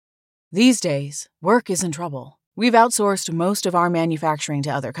These days, work is in trouble. We've outsourced most of our manufacturing to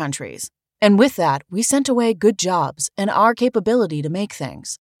other countries. And with that, we sent away good jobs and our capability to make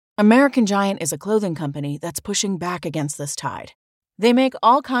things. American Giant is a clothing company that's pushing back against this tide. They make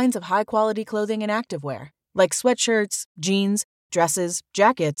all kinds of high-quality clothing and activewear, like sweatshirts, jeans, dresses,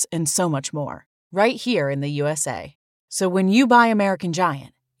 jackets, and so much more, right here in the USA. So when you buy American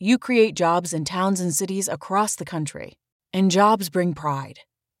Giant, you create jobs in towns and cities across the country. And jobs bring pride,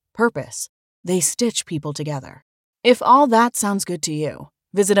 purpose. They stitch people together. If all that sounds good to you,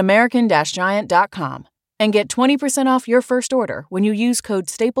 visit American-Giant.com and get 20% off your first order when you use code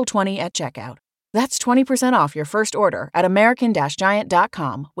STAPLE20 at checkout. That's 20% off your first order at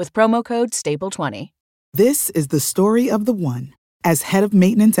American-Giant.com with promo code STAPLE20. This is the story of the one. As head of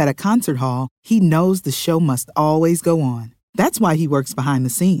maintenance at a concert hall, he knows the show must always go on. That's why he works behind the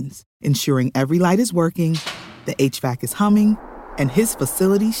scenes, ensuring every light is working, the HVAC is humming, and his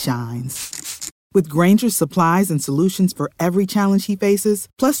facility shines. With Grainger's supplies and solutions for every challenge he faces,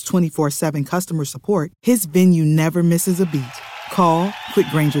 plus 24/7 customer support, his venue never misses a beat. Call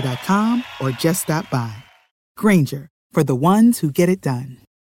quickgrainger.com or just stop by. Grainger, for the ones who get it done.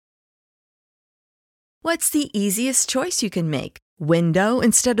 What's the easiest choice you can make? Window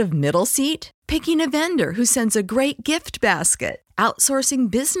instead of middle seat? Picking a vendor who sends a great gift basket? Outsourcing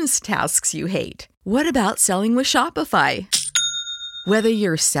business tasks you hate? What about selling with Shopify? Whether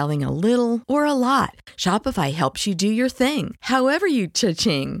you're selling a little or a lot, Shopify helps you do your thing, however you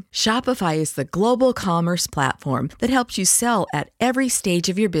cha-ching. Shopify is the global commerce platform that helps you sell at every stage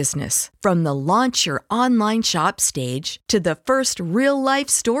of your business. From the launch your online shop stage to the first real-life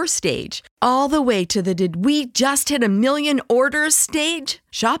store stage, all the way to the did we just hit a million orders stage.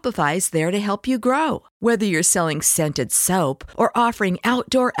 Shopify's there to help you grow. Whether you're selling scented soap or offering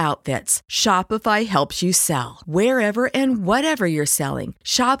outdoor outfits, Shopify helps you sell. Wherever and whatever you're selling,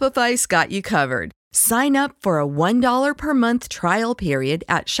 Shopify's got you covered. Sign up for a $1 per month trial period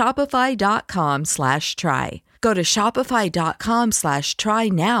at shopify.com/try. Go to shopify.com/try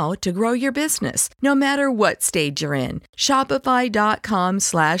now to grow your business, no matter what stage you're in.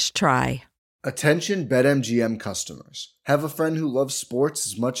 Shopify.com/try. Attention BetMGM customers. Have a friend who loves sports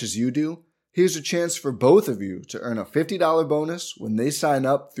as much as you do? Here's a chance for both of you to earn a $50 bonus when they sign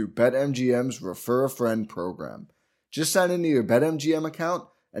up through BetMGM's Refer a Friend program. Just sign into your BetMGM account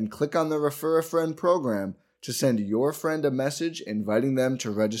and click on the Refer a Friend program to send your friend a message inviting them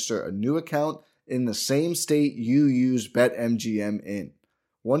to register a new account in the same state you use BetMGM in.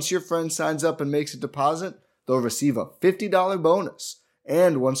 Once your friend signs up and makes a deposit, they'll receive a $50 bonus.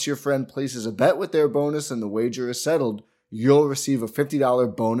 And once your friend places a bet with their bonus and the wager is settled, you'll receive a $50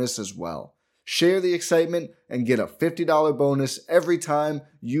 bonus as well. Share the excitement and get a $50 bonus every time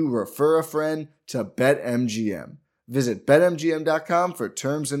you refer a friend to BetMGM. Visit BetMGM.com for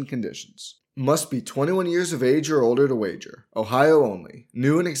terms and conditions. Must be 21 years of age or older to wager. Ohio only.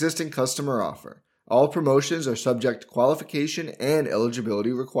 New and existing customer offer. All promotions are subject to qualification and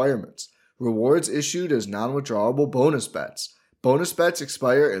eligibility requirements. Rewards issued as non-withdrawable bonus bets. Bonus bets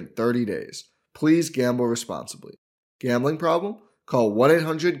expire in 30 days. Please gamble responsibly. Gambling problem? Call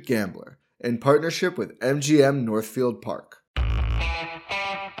 1-800-GAMBLER in partnership with MGM Northfield Park.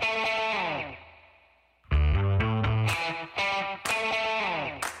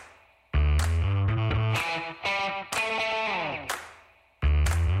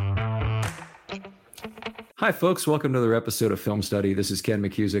 Hi, folks. Welcome to another episode of Film Study. This is Ken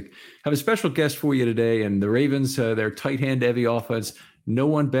McCusick. I have a special guest for you today, and the Ravens, their tight hand heavy offense. No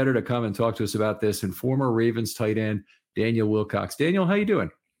one better to come and talk to us about this than former Ravens tight end Daniel Wilcox. Daniel, how you doing?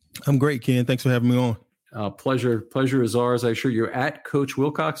 I'm great, Ken. Thanks for having me on. Pleasure is ours. I'm sure you're at Coach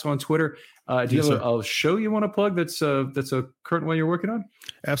Wilcox on Twitter. Do you have a show you want to plug that's a current one you're working on?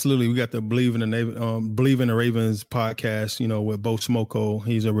 Absolutely. We got the Believe in the Ravens podcast, with Bo Smoko.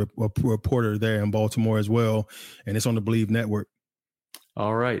 He's a reporter there in Baltimore as well, and it's on the Believe Network.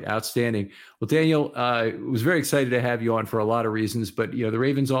 All right. Outstanding. Well, Daniel, was very excited to have you on for a lot of reasons, but the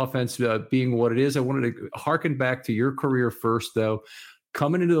Ravens offense being what it is, I wanted to harken back to your career first, though.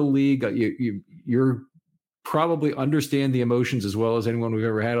 Coming into the league, you're probably understand the emotions as well as anyone we've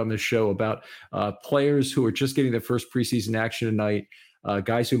ever had on this show about players who are just getting their first preseason action tonight,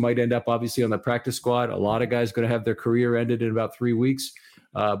 guys who might end up obviously on the practice squad. A lot of guys going to have their career ended in about 3 weeks.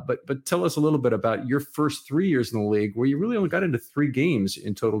 But tell us a little bit about your first 3 years in the league, where you really only got into 3 games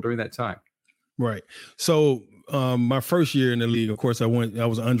in total during that time. Right. So my first year in the league, of course, I was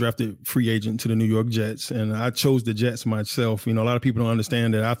an undrafted free agent to the New York Jets, and I chose the Jets myself. You know, a lot of people don't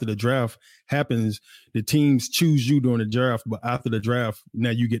understand that after the draft happens, the teams choose you during the draft, but after the draft,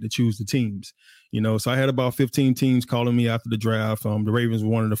 now you get to choose the teams. You know, so I had about 15 teams calling me after the draft. The Ravens were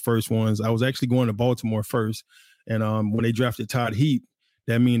one of the first ones. I was actually going to Baltimore first, and when they drafted Todd Heap,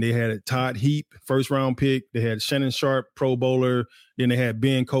 that means they had a Todd Heap, first-round pick. They had Shannon Sharp, Pro Bowler. Then they had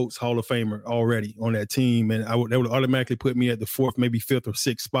Ben Coates, Hall of Famer, already on that team. And they would automatically put me at the 4th, maybe 5th or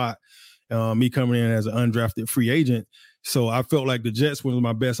 6th spot, me coming in as an undrafted free agent. So I felt like the Jets was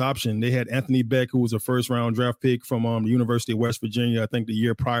my best option. They had Anthony Beck, who was a first-round draft pick from the University of West Virginia, I think the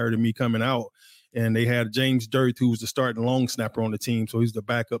year prior to me coming out. And they had James Dirth, who was the starting long snapper on the team. So he's the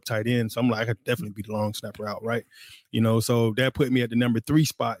backup tight end. So I'm like, I could definitely be the long snapper out, right? You know, so that put me at the number 3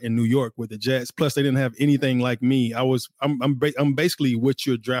 spot in New York with the Jets. Plus, they didn't have anything like me. I'm basically what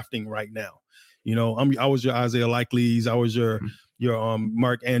you're drafting right now. You know, I was your Isaiah Likely's. I was your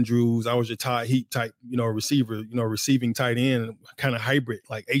Mark Andrews. I was your Todd Heap type, receiver, receiving tight end, kind of hybrid,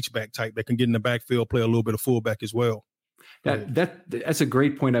 like H-back type that can get in the backfield, play a little bit of fullback as well. That's a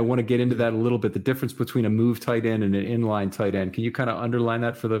great point. I want to get into that a little bit. The difference between a move tight end and an inline tight end. Can you kind of underline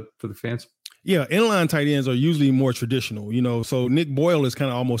that for the fans? Yeah, inline tight ends are usually more traditional, So Nick Boyle is kind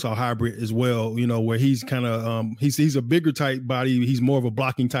of almost a hybrid as well, where he's kind of he's a bigger tight body. He's more of a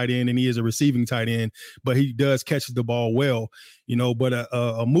blocking tight end than he is a receiving tight end, but he does catch the ball well, But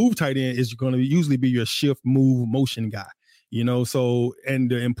a move tight end is going to usually be your shift, move, motion guy. So,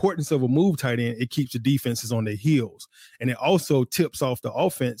 and the importance of a move tight end, it keeps the defenses on their heels. And it also tips off the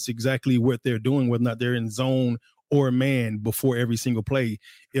offense exactly what they're doing, whether or not they're in zone or man before every single play.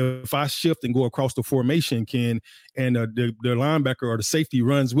 If I shift and go across the formation, Ken, and the linebacker or the safety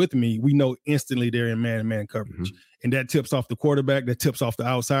runs with me, we know instantly they're in man-to-man coverage. Mm-hmm. And that tips off the quarterback, that tips off the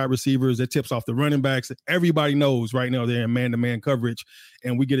outside receivers, that tips off the running backs. Everybody knows right now they're in man-to-man coverage,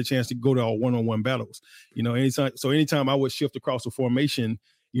 and we get a chance to go to our one-on-one battles. Anytime I would shift across the formation,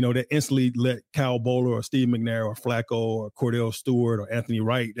 that instantly let Kyle Bowler or Steve McNair or Flacco or Cordell Stewart or Anthony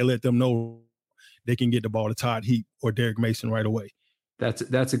Wright, they let them know they can get the ball to Todd Heap or Derek Mason right away.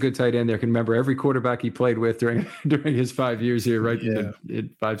 That's a good tight end there. Can remember every quarterback he played with during his 5 years here, right? Yeah. In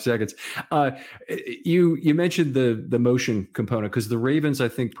 5 seconds. You mentioned the motion component, because the Ravens, I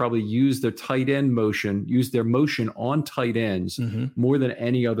think, probably use their motion on tight ends more than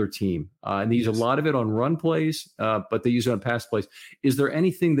any other team. And they use a lot of it on run plays, but they use it on pass plays. Is there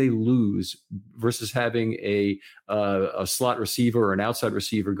anything they lose versus having a slot receiver or an outside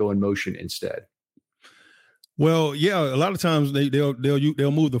receiver go in motion instead? Well, yeah, a lot of times they'll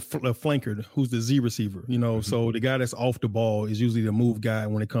move the flanker, who's the Z receiver, So the guy that's off the ball is usually the move guy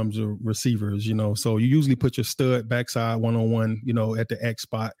when it comes to receivers, So you usually put your stud backside one-on-one, at the X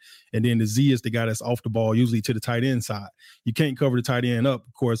spot, and then the Z is the guy that's off the ball, usually to the tight end side. You can't cover the tight end up,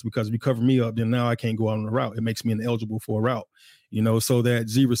 of course, because if you cover me up, then now I can't go out on the route. It makes me ineligible for a route, so that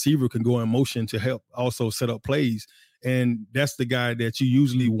Z receiver can go in motion to help also set up plays, and that's the guy that you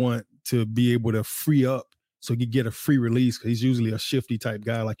usually want to be able to free up. So you get a free release, because he's usually a shifty type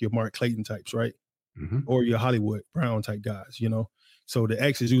guy, like your Mark Clayton types, right? Mm-hmm. Or your Hollywood Brown type guys, So the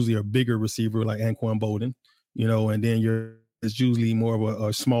X is usually a bigger receiver like Anquan Bolden, and then it's usually more of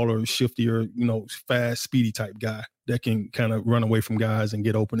a smaller, shiftier, fast, speedy type guy that can kind of run away from guys and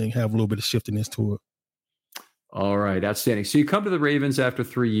get open and have a little bit of shiftiness to it. All right, outstanding. So you come to the Ravens after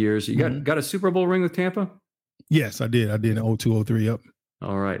 3 years. You got a Super Bowl ring with Tampa? Yes, I did. I did in 02-03, yep.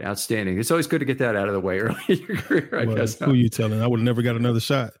 All right. Outstanding. It's always good to get that out of the way early in your career, I guess. Who are you telling? I would have never got another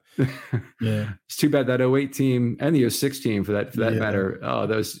shot. Yeah. It's too bad that 08 team and the 06 team for that matter. Oh,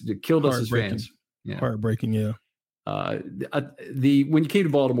 those killed us as fans. Yeah. Heartbreaking. Yeah. When you came to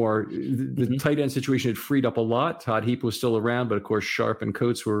Baltimore, the tight end situation had freed up a lot. Todd Heap was still around, but of course Sharp and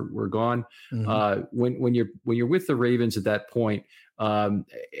Coates were gone. Mm-hmm. When you're with the Ravens at that point,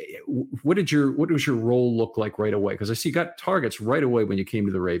 what was your role look like right away? Because I see you got targets right away when you came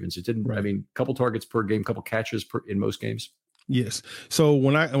to the Ravens. It didn't. Right. I mean, a couple targets per game, couple catches in most games. Yes. So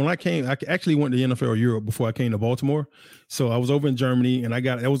when I came, I actually went to the NFL Europe before I came to Baltimore. So I was over in Germany, and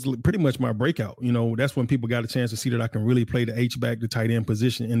that was pretty much my breakout. That's when people got a chance to see that I can really play the H-back, the tight end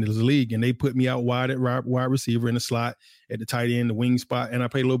position in this league. And they put me out wide at wide receiver in the slot, at the tight end, the wing spot, and I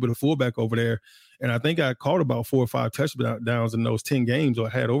played a little bit of fullback over there. And I think I caught about 4 or 5 touchdowns in those 10 games I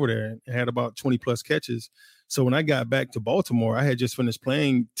had over there, and had about 20 plus catches. So when I got back to Baltimore, I had just finished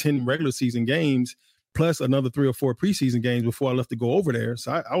playing 10 regular season games plus another 3 or 4 preseason games before I left to go over there.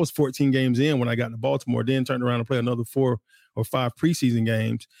 So I was 14 games in when I got to Baltimore, then turned around and played another 4 or 5 preseason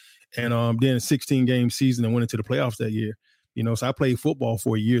games, and then a 16-game season and went into the playoffs that year. So I played football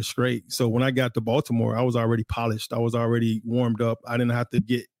for a year straight. So when I got to Baltimore, I was already polished. I was already warmed up. I didn't have to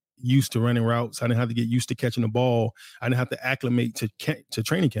get used to running routes. I didn't have to get used to catching the ball. I didn't have to acclimate to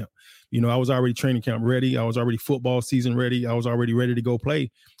training camp. I was already training camp ready. I was already football season ready. I was already ready to go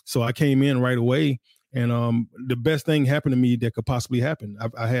play. So I came in right away. And the best thing happened to me that could possibly happen.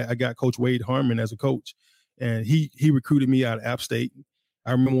 I got Coach Wade Harmon as a coach, and he recruited me out of App State.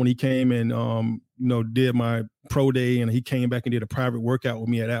 I remember when he came and did my pro day, and he came back and did a private workout with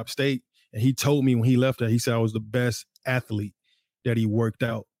me at App State. And he told me when he left there, he said I was the best athlete that he worked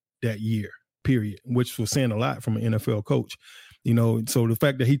out that year, period, which was saying a lot from an NFL coach. So the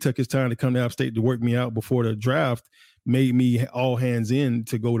fact that he took his time to come to App State to work me out before the draft made me all hands in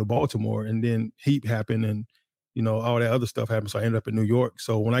to go to Baltimore. And then Heat happened and, all that other stuff happened. So I ended up in New York.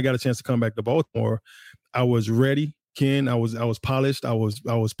 So when I got a chance to come back to Baltimore, I was ready, Ken. I was polished. I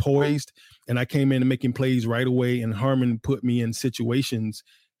was poised, and I came in and making plays right away. And Harmon put me in situations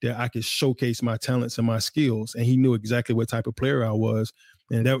that I could showcase my talents and my skills. And he knew exactly what type of player I was.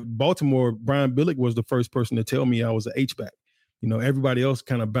 And that Baltimore, Brian Billick was the first person to tell me I was an H-back. Everybody else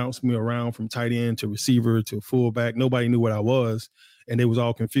kind of bounced me around from tight end to receiver to fullback. Nobody knew what I was, and they was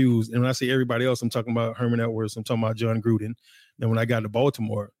all confused. And when I say everybody else, I'm talking about Herman Edwards. I'm talking about John Gruden. And when I got to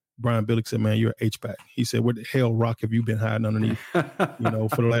Baltimore, Brian Billick said, "Man, you're an H-back." He said, "What the hell rock have you been hiding underneath,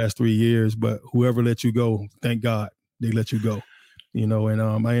 for the last 3 years? But whoever let you go, thank God they let you go." And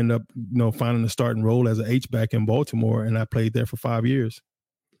I ended up, finding a starting role as an H-back in Baltimore, and I played there for 5 years.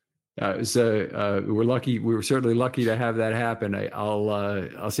 We're lucky. We were certainly lucky to have that happen.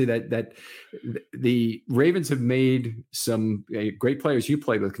 I'll say that the Ravens have made some great players you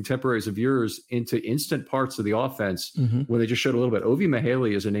played with, contemporaries of yours, into instant parts of the offense when they just showed a little bit. Ovie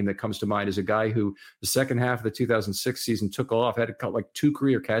Mughelli is a name that comes to mind as a guy who the second half of the 2006 season took off, had like 2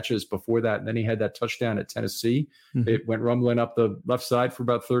 career catches before that. And then he had that touchdown at Tennessee. It went rumbling up the left side for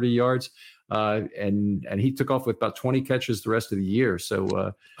about 30 yards. And he took off with about 20 catches the rest of the year.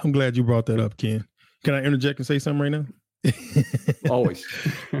 So I'm glad you brought that up, Ken. Can I interject and say something right now? Always.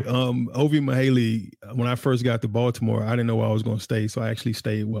 Ovie Mughelli, when I first got to Baltimore, I didn't know where I was going to stay. So I actually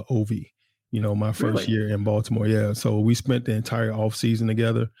stayed with Ovie, my first year in Baltimore. Yeah. So we spent the entire off season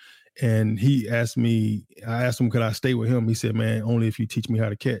together. And I asked him, could I stay with him? He said, "Man, only if you teach me how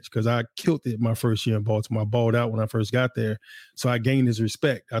to catch." Because I killed it my first year in Baltimore. I balled out when I first got there. So I gained his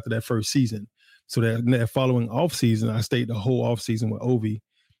respect after that first season. So that following off season, I stayed the whole off season with Ovie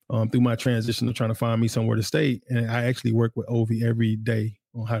through my transition to trying to find me somewhere to stay. And I actually worked with Ovie every day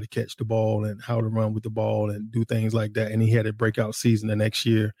on how to catch the ball and how to run with the ball and do things like that. And he had a breakout season the next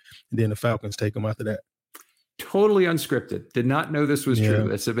year. And then the Falcons take him after that. Totally unscripted. Did not know this was true.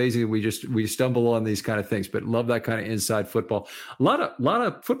 It's amazing. We stumble on these kind of things, but love that kind of inside football. A lot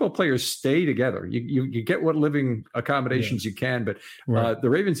of football players stay together. You get what living accommodations you can, but the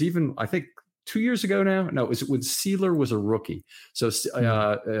Ravens, even I think 2 years ago now, no, it was when Sealer was a rookie. So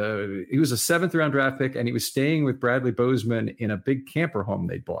he was a 7th round draft pick, and he was staying with Bradley Bozeman in a big camper home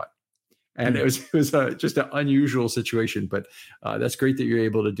they bought. And it was just an unusual situation, but that's great that you're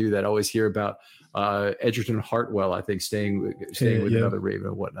able to do that. I always hear about Edgerton Hartwell, I think, staying with another Raven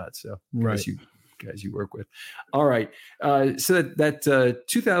and whatnot. So guys you work with. All right. So that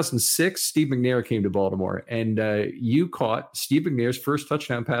 2006, Steve McNair came to Baltimore, and you caught Steve McNair's first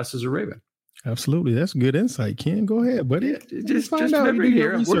touchdown pass as a Raven. Absolutely. That's good insight, Ken. Go ahead, buddy. Just memory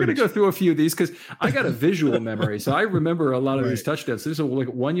here. We're going to go through a few of these because I got a visual memory. So I remember a lot of these touchdowns. This is like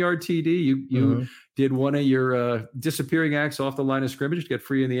 1 yard TD. You did one of your disappearing acts off the line of scrimmage to get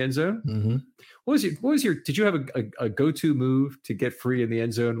free in the end zone. What was your, did you have a go-to move to get free in the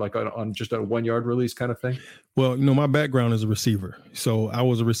end zone, like on just a 1 yard release kind of thing? Well, my background is a receiver. So I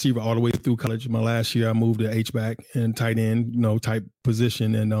was a receiver all the way through college. My last year, I moved to H-back and tight end, type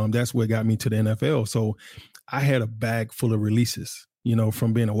position. And that's what got me to the NFL. So I had a bag full of releases,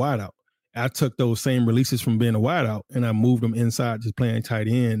 from being a wideout. I took those same releases from being a wideout and I moved them inside just playing tight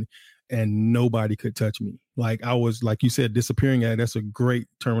end, and nobody could touch me. Like I was, like you said, disappearing act. That's a great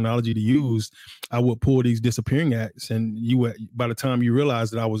terminology to use. I would pull these disappearing acts, and by the time you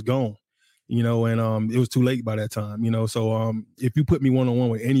realized that I was gone, and it was too late by that time, So if you put me one-on-one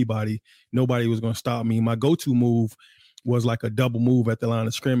with anybody, nobody was going to stop me. My go-to move was like a double move at the line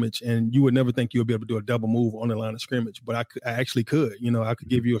of scrimmage, and you would never think you would be able to do a double move on the line of scrimmage, but I actually could. I could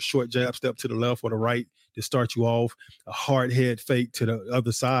give you a short jab step to the left or the right to start you off, a hard head fake to the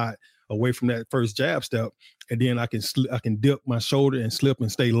other side away from that first jab step, and then I can dip my shoulder and slip and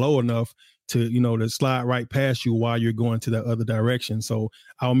stay low enough to to slide right past you while you're going to the other direction. So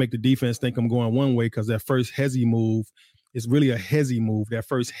I'll make the defense think I'm going one way because that first hezzy move is really a hezzy move. That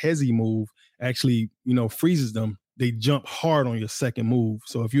first hezzy move actually freezes them. they jump hard on your second move.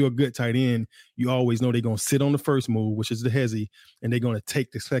 So if you're a good tight end, you always know they're going to sit on the first move, which is the hezzy, and they're going to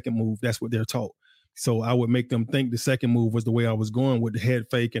take the second move. That's what they're taught. So I would make them think the second move was the way I was going with the head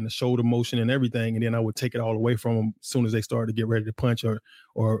fake and the shoulder motion and everything. And then I would take it all away from them as soon as they started to get ready to punch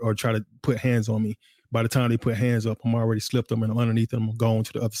or try to put hands on me. By the time they put hands up, I'm already slipped them and underneath them, I'm going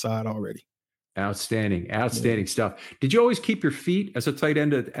to the other side already. Outstanding stuff. Did you always keep your feet as a tight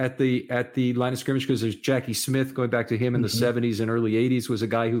end at the line of scrimmage? Because there's Jackie Smith, going back to him in the 70s and early 80s, was a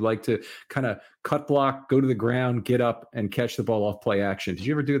guy who liked to kind of cut block, go to the ground, get up, and catch the ball off play action. Did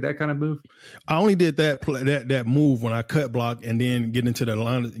you ever do that kind of move? I only did that move when I cut block and then get into the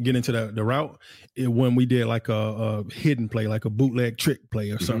line, get into the route. When we did like a hidden play, like a bootleg trick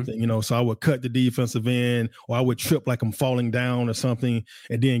play or something, you know. So I would cut the defensive end, or I would trip like I'm falling down or something,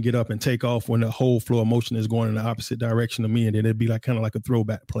 and then get up and take off when the whole flow of motion is going in the opposite direction of me, and then it'd be like kind of like a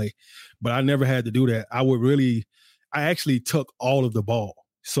throwback play. But I never had to do that. I actually took all of the ball.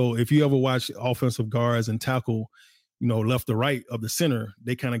 So if you ever watch offensive guards and tackle, you know, left to right of the center,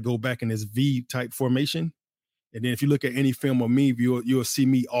 they kind of go back in this V type formation. And then if you look at any film of me, you'll see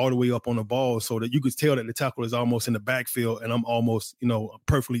me all the way up on the ball, so that you could tell that the tackle is almost in the backfield and I'm almost, you know,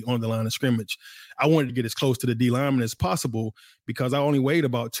 perfectly on the line of scrimmage. I wanted to get as close to the D lineman as possible because I only weighed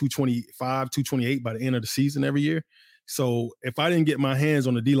about 225, 228 by the end of the season every year. So if I didn't get my hands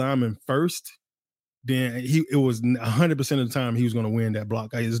on the D lineman first, then it was 100% of the time he was going to win that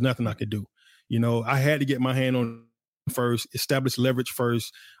block. There's nothing I could do. You know, I had to get my hand on first, establish leverage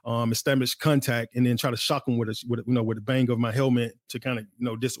first, establish contact, and then try to shock him with the bang of my helmet to kind of, you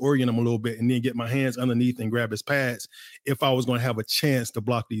know, disorient him a little bit, and then get my hands underneath and grab his pads if I was going to have a chance to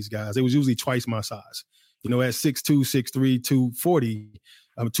block these guys. It was usually twice my size. You know, at 6'2", 6'3", 240,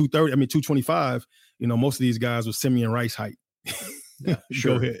 230, 225, you know, most of these guys were Simeon Rice height. Yeah,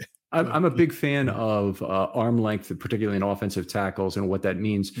 sure. Go ahead. I'm a big fan of arm length, particularly in offensive tackles, and what that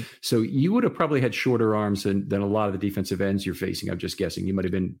means. So you would have probably had shorter arms than a lot of the defensive ends you're facing. I'm just guessing. You might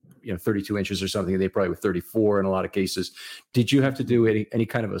have been, 32 inches or something. And they probably were 34 in a lot of cases. Did you have to do any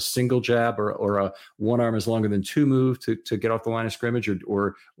kind of a single jab or a one arm is longer than two move to get off the line of scrimmage,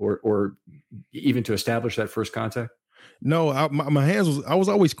 or even to establish that first contact? No, my hands I was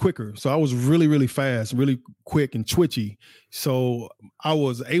always quicker. So I was really, really fast, really quick and twitchy. So I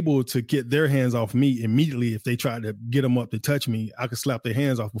was able to get their hands off me immediately. If they tried to get them up to touch me, I could slap their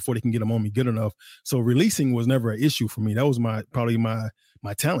hands off before they can get them on me good enough. So releasing was never an issue for me. That was probably my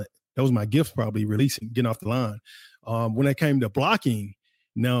talent. That was my gift, probably, releasing, getting off the line. When it came to blocking,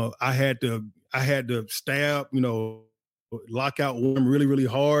 now I had to stab, lock out one really, really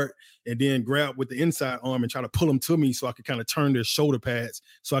hard, and then grab with the inside arm and try to pull them to me so I could kind of turn their shoulder pads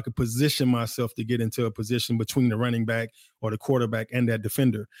so I could position myself to get into a position between the running back or the quarterback and that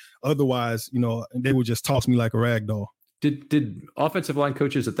defender. Otherwise, they would just toss me like a rag doll. Did offensive line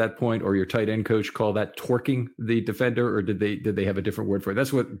coaches at that point, or your tight end coach, call that torquing the defender, or did they have a different word for it?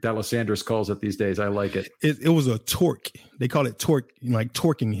 That's what D'Alessandris calls it these days. I like it. It was a torque. They call it torque, like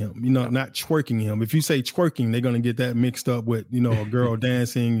torquing him, not twerking him. If you say twerking, they're going to get that mixed up with, a girl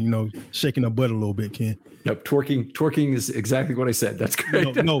dancing, shaking her butt a little bit, Ken. Nope, twerking is exactly what I said. That's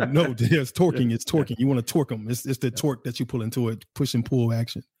correct. No, it's torquing. It's torquing. You want to torque them. It's the torque that you pull into it, push and pull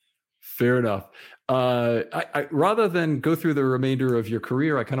action. Fair enough. I rather than go through the remainder of your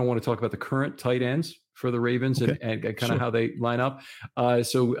career, I kind of want to talk about the current tight ends for the Ravens, okay, and kind of how they line up.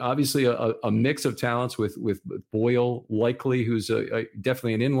 So obviously a mix of talents with Boyle Likely, who's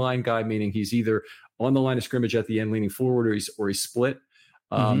definitely an inline guy, meaning he's either on the line of scrimmage at the end leaning forward, or he's split.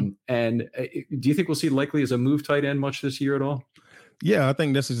 And do you think we'll see Likely as a move tight end much this year at all? Yeah, I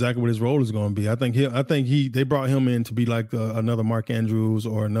think that's exactly what his role is going to be. I think they brought him in to be like another Mark Andrews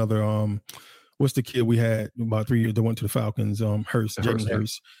or another what's the kid we had about 3 years that went to the Falcons? Jalen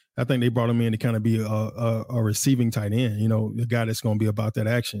Hurst. I think they brought him in to kind of be a receiving tight end. The guy that's going to be about that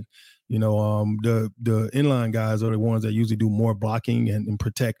action. The inline guys are the ones that usually do more blocking and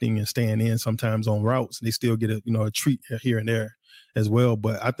protecting and staying in sometimes on routes. They still get a treat here and there as well.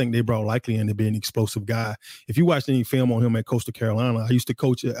 But I think they brought Likely in to be an explosive guy. If you watched any film on him at Coastal Carolina, I used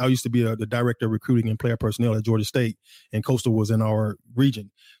to be the director of recruiting and player personnel at Georgia State, and Coastal was in our region.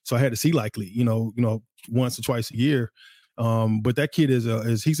 So I had to see Likely, once or twice a year. But that kid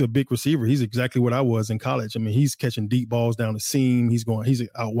he's a big receiver. He's exactly what I was in college. I mean, he's catching deep balls down the seam. He's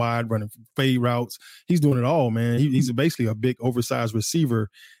out wide, running fade routes. He's doing it all, man. He's basically a big oversized receiver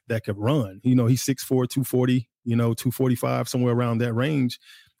that could run. He's 6'4", 240, 245, somewhere around that range.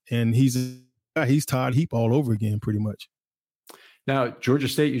 And he's Todd Heap all over again, pretty much. Now, Georgia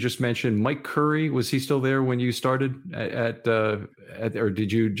State, you just mentioned Mike Curry. Was he still there when you started or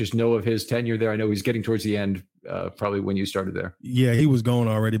did you just know of his tenure there? I know he's getting towards the end, probably when you started there. Yeah, he was gone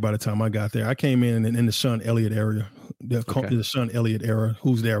already by the time I got there. I came in the Sean Elliott area, the Sean Elliott era.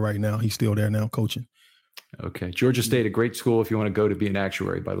 Who's there right now? He's still there now coaching. Okay. Georgia State, a great school if you want to go to be an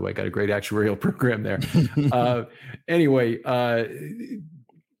actuary, by the way. Got a great actuarial program there. Anyway,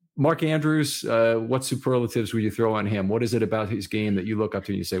 Mark Andrews, what superlatives would you throw on him? What is it about his game that you look up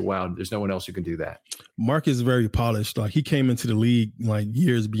to and you say, wow, there's no one else who can do that? Mark is very polished. Like, he came into the league like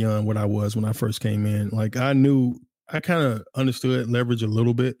years beyond what I was when I first came in. Like, I kind of understood leverage a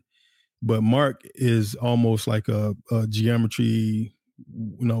little bit, but Mark is almost like a geometry,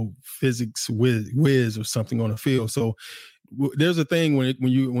 physics whiz or something on the field. So there's a thing when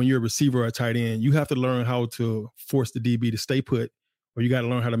you're a receiver or a tight end, you have to learn how to force the DB to stay put, or you got to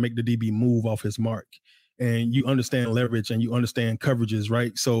learn how to make the DB move off his mark. And you understand leverage and you understand coverages,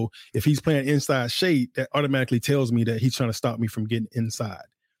 right? So if he's playing inside shade, that automatically tells me that he's trying to stop me from getting inside.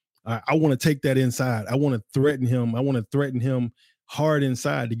 I want to take that inside. I want to threaten him. I want to threaten him hard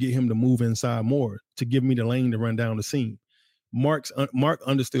inside to get him to move inside more, to give me the lane to run down the seam. Mark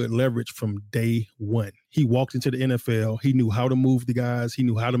understood leverage from day one. He walked into the NFL. He knew how to move the guys. He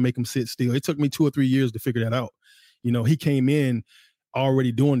knew how to make them sit still. It took me 2 or 3 years to figure that out. He came in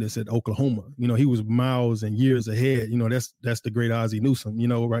already doing this at Oklahoma. He was miles and years ahead. That's the great Ozzie Newsome,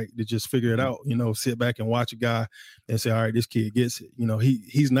 right? To just figure it out, sit back and watch a guy and say, all right, this kid gets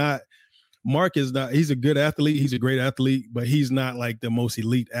it. Mark is not, he's a good athlete. He's a great athlete, but he's not like the most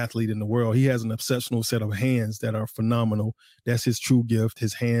elite athlete in the world. He has an exceptional set of hands that are phenomenal. That's his true gift,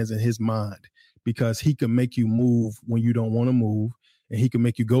 his hands and his mind, because he can make you move when you don't want to move. And he can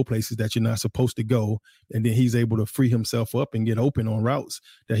make you go places that you're not supposed to go. And then he's able to free himself up and get open on routes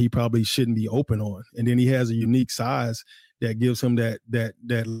that he probably shouldn't be open on. And then he has a unique size that gives him that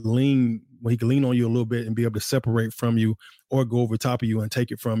lean, where he can lean on you a little bit and be able to separate from you or go over top of you and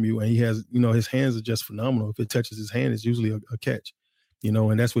take it from you. And he has, his hands are just phenomenal. If it touches his hand, it's usually a catch,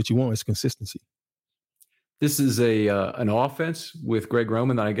 and that's what you want, is consistency. This is an offense with Greg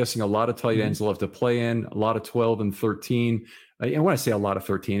Roman that I'm guessing a lot of tight ends love to play in, a lot of 12 and 13. And when I say a lot of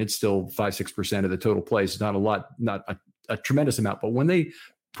 13, it's still 5-6% of the total plays. It's not a lot, not a tremendous amount. But when they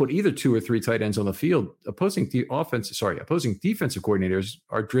put either 2 or 3 tight ends on the field, opposing defensive coordinators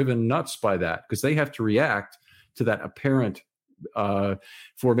are driven nuts by that, because they have to react to that apparent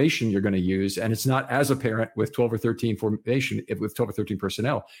formation you're going to use. And it's not as apparent with 12 or 13 formation, with 12 or 13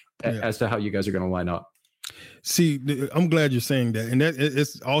 personnel as to how you guys are going to line up. See, I'm glad you're saying that. And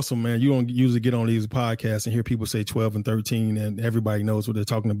it's awesome, man. You don't usually get on these podcasts and hear people say 12 and 13 and everybody knows what they're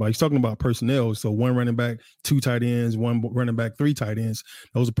talking about. He's talking about personnel. So 1 running back, 2 tight ends, 1 running back, 3 tight ends.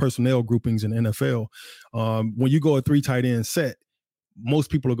 Those are personnel groupings in the NFL. When you go a 3 tight end set, most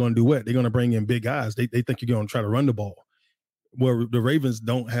people are going to do what? They're going to bring in big guys. They think you're going to try to run the ball. Well, the Ravens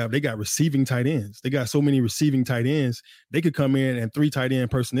they got receiving tight ends. They got so many receiving tight ends. They could come in and 3 tight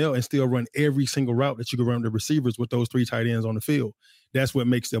end personnel and still run every single route that you could run the receivers with those 3 tight ends on the field. That's what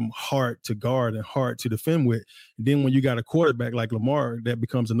makes them hard to guard and hard to defend with. And then when you got a quarterback like Lamar, that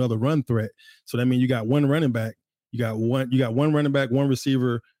becomes another run threat. So that means you got 1 running back, you got one running back, 1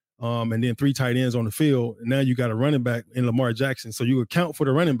 receiver, and then 3 tight ends on the field. And now you got a running back in Lamar Jackson. So you account for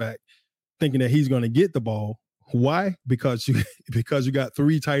the running back thinking that he's going to get the ball. Why? Because you got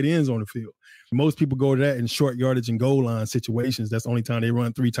 3 tight ends on the field. Most people go to that in short yardage and goal line situations. That's the only time they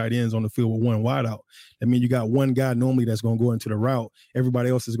run 3 tight ends on the field with 1 wide out. I mean, you got 1 guy normally that's going to go into the route. Everybody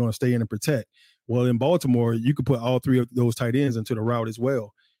else is going to stay in and protect. Well, in Baltimore, you could put all 3 of those tight ends into the route as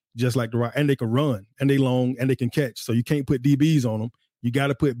well, just like the route. And they can run, and they long, and they can catch. So you can't put DBs on them. You got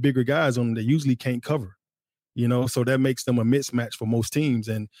to put bigger guys on them that usually can't cover. So that makes them a mismatch for most teams.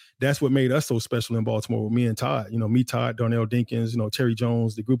 And that's what made us so special in Baltimore with me and Todd. Me, Todd, Darnell Dinkins, Terry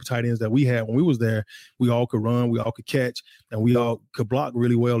Jones, the group of tight ends that we had when we was there, we all could run, we all could catch, and we all could block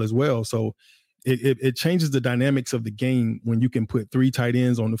really well as well. So it changes the dynamics of the game when you can put 3 tight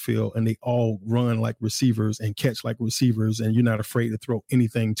ends on the field and they all run like receivers and catch like receivers, and you're not afraid to throw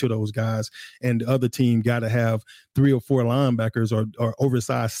anything to those guys. And the other team got to have 3 or 4 linebackers or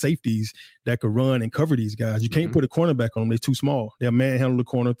oversized safeties that could run and cover these guys. You can't put a cornerback on them. They're too small. They'll manhandle the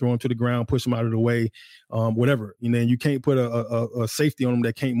corner, throw them to the ground, push them out of the way, whatever. And then you can't put a safety on them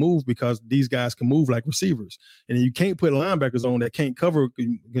that can't move, because these guys can move like receivers. And then you can't put linebackers on that can't cover.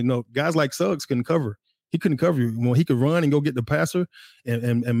 Guys like Suggs couldn't cover. He couldn't cover you. Well, he could run and go get the passer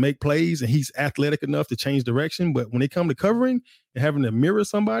and make plays, and he's athletic enough to change direction. But when they come to covering and having to mirror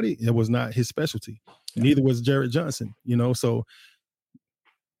somebody, it was not his specialty. Neither was Jared Johnson, So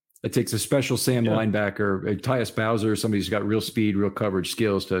It takes a special Sam linebacker, Tyus Bowser, somebody who's got real speed, real coverage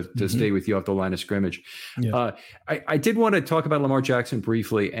skills to stay with you off the line of scrimmage. Yeah. I did want to talk about Lamar Jackson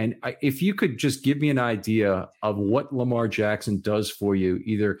briefly. And if you could just give me an idea of what Lamar Jackson does for you,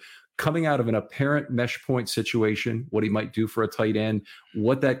 either coming out of an apparent mesh point situation, what he might do for a tight end,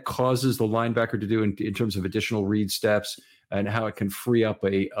 what that causes the linebacker to do in terms of additional read steps, and how it can free up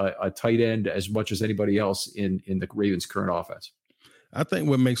a tight end as much as anybody else in the Ravens' current offense. I think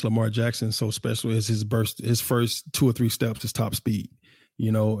what makes Lamar Jackson so special is his first 2 or 3 steps is top speed,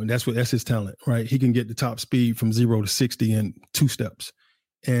 and that's his talent, right? He can get the top speed from 0 to 60 in 2 steps.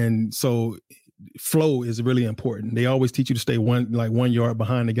 And so flow is really important. They always teach you to stay 1 yard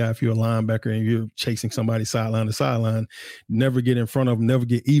behind the guy if you're a linebacker and you're chasing somebody sideline to sideline. Never get in front of them, never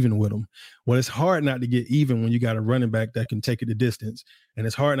get even with them. Well, it's hard not to get even when you got a running back that can take it the distance. And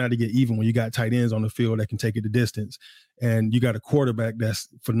it's hard not to get even when you got tight ends on the field that can take it the distance. And you got a quarterback that's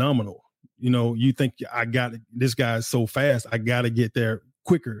phenomenal. You think this guy is so fast, I got to get there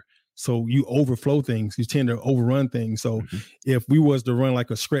quicker. So you overflow things. You tend to overrun things. So if we was to run like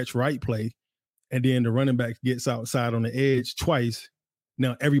a stretch right play, and then the running back gets outside on the edge twice,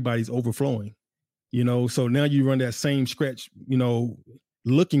 now everybody's overflowing, So now you run that same stretch,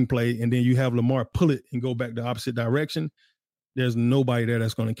 looking play, and then you have Lamar pull it and go back the opposite direction. There's nobody there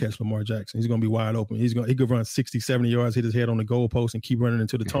that's going to catch Lamar Jackson. He's going to be wide open. He could run 60, 70 yards, hit his head on the goalpost, and keep running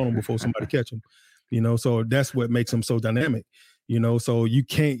into the tunnel before somebody catch him. So that's what makes him so dynamic. So you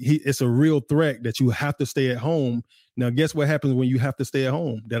can't. It's a real threat that you have to stay at home. Now, guess what happens when you have to stay at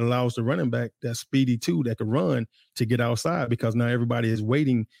home? That allows the running back, that speedy too, that can run, to get outside, because now everybody is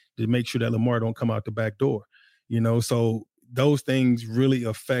waiting to make sure that Lamar don't come out the back door. So those things really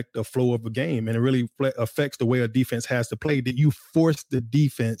affect the flow of a game, and it really affects the way a defense has to play. That you force the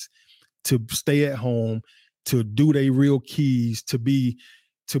defense to stay at home, to do their real keys, to be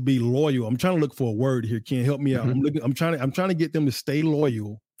loyal. I'm trying to look for a word here. Ken, help me out. I'm trying to get them to stay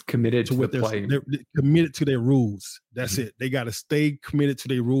loyal, committed to what they're committed to their rules. That's it. They got to stay committed to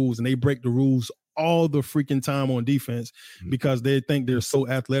their rules, and they break the rules all the freaking time on defense because they think they're so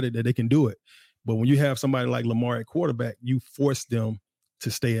athletic that they can do it. But when you have somebody like Lamar at quarterback, you force them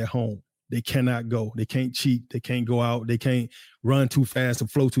to stay at home. They cannot go. They can't cheat. They can't go out. They can't run too fast and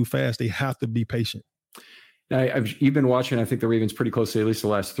flow too fast. They have to be patient. You've been watching, I think, the Ravens pretty closely, at least the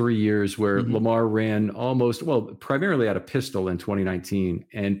last 3 years, where Lamar ran primarily out of pistol in 2019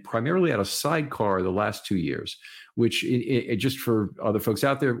 and primarily out of sidecar the last 2 years, which just for other folks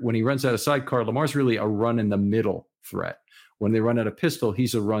out there, when he runs out of sidecar, Lamar's really a run in the middle threat. When they run out of pistol,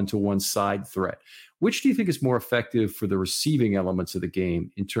 he's a run to one side threat. Which do you think is more effective for the receiving elements of the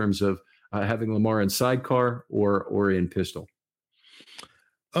game in terms of having Lamar in sidecar or in pistol?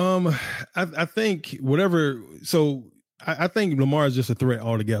 I think whatever. So I think Lamar is just a threat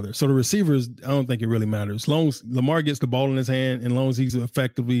altogether. So the receivers, I don't think it really matters. As long as Lamar gets the ball in his hand, and as long as he's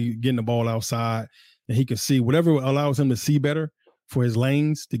effectively getting the ball outside, and he can see whatever allows him to see better for his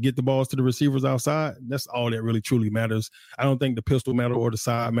lanes to get the balls to the receivers outside, that's all that really truly matters. I don't think the pistol matter or the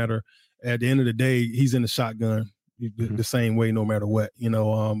side matter. At the end of the day, he's in the shotgun the same way, no matter what,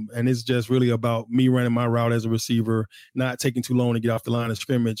 and it's just really about me running my route as a receiver, not taking too long to get off the line of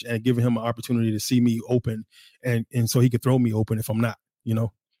scrimmage, and giving him an opportunity to see me open, and so he could throw me open if I'm not,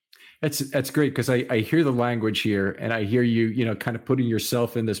 That's great, because I hear the language here, and I hear you, kind of putting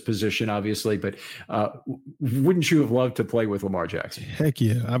yourself in this position, obviously, but wouldn't you have loved to play with Lamar Jackson? Heck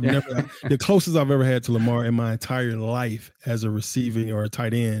yeah. I've never, the closest I've ever had to Lamar in my entire life as a receiving or a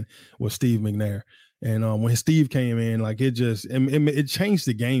tight end was Steve McNair. And when Steve came in, like it changed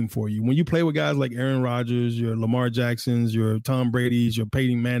the game for you. When you play with guys like Aaron Rodgers, your Lamar Jacksons, your Tom Brady's, your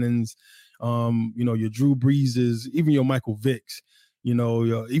Peyton Mannings, your Drew Breeses, even your Michael Vicks,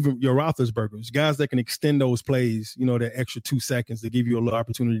 even your Roethlisbergers, guys that can extend those plays, that extra 2 seconds to give you a little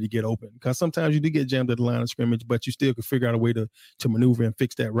opportunity to get open. Because sometimes you do get jammed at the line of scrimmage, but you still can figure out a way to maneuver and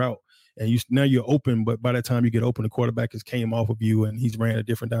fix that route. And now you're open, but by the time you get open, the quarterback has came off of you and he's ran a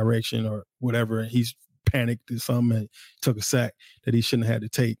different direction or whatever, and he's panicked or something and took a sack that he shouldn't have had to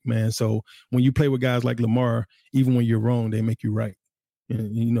take, man. So when you play with guys like Lamar, even when you're wrong, they make you right.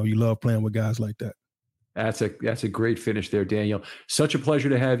 And you love playing with guys like that. That's a great finish there, Daniel. Such a pleasure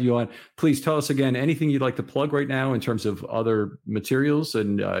to have you on. Please tell us again anything you'd like to plug right now in terms of other materials,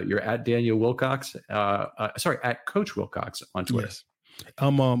 and you're at Daniel Wilcox. At Coach Wilcox on Twitter. Yes.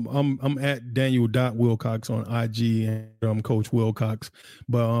 I'm at Daniel.Wilcox on IG, and I'm Coach Wilcox.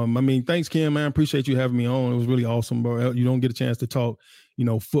 But thanks, Ken, man. I appreciate you having me on. It was really awesome, bro. You don't get a chance to talk,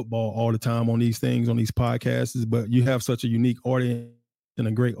 football all the time on these things, on these podcasts, but you have such a unique audience and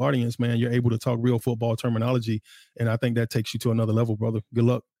a great audience, man. You're able to talk real football terminology, and I think that takes you to another level, brother. Good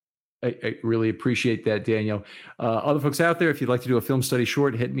luck. I really appreciate that, Daniel. Other folks out there, if you'd like to do a film study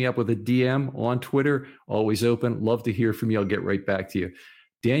short, hit me up with a DM on Twitter. Always open. Love to hear from you. I'll get right back to you.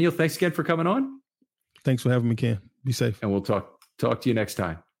 Daniel, thanks again for coming on. Thanks for having me, Ken. Be safe. And we'll talk to you next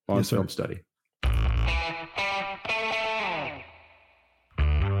time on Film Study.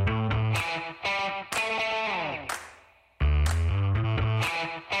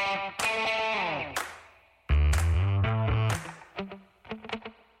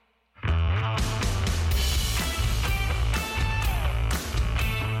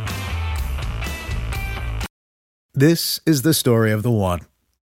 This is the story of the one.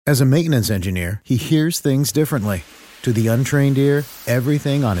 As a maintenance engineer, he hears things differently. To the untrained ear,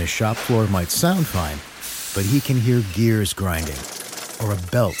 everything on his shop floor might sound fine, but he can hear gears grinding or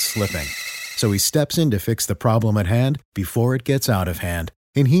a belt slipping. So he steps in to fix the problem at hand before it gets out of hand.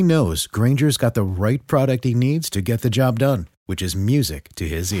 And he knows Grainger's got the right product he needs to get the job done, which is music to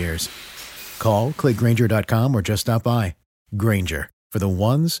his ears. Call, click Grainger.com, or just stop by. Grainger, for the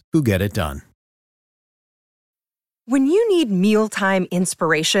ones who get it done. When you need mealtime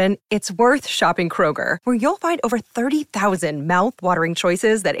inspiration, it's worth shopping Kroger, where you'll find over 30,000 mouth-watering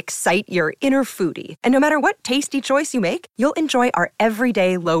choices that excite your inner foodie. And no matter what tasty choice you make, you'll enjoy our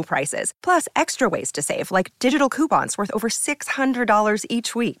everyday low prices, plus extra ways to save, like digital coupons worth over $600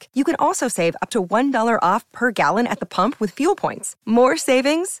 each week. You can also save up to $1 off per gallon at the pump with fuel points. More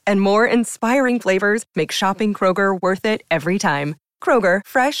savings and more inspiring flavors make shopping Kroger worth it every time. Kroger,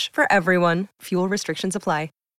 fresh for everyone. Fuel restrictions apply.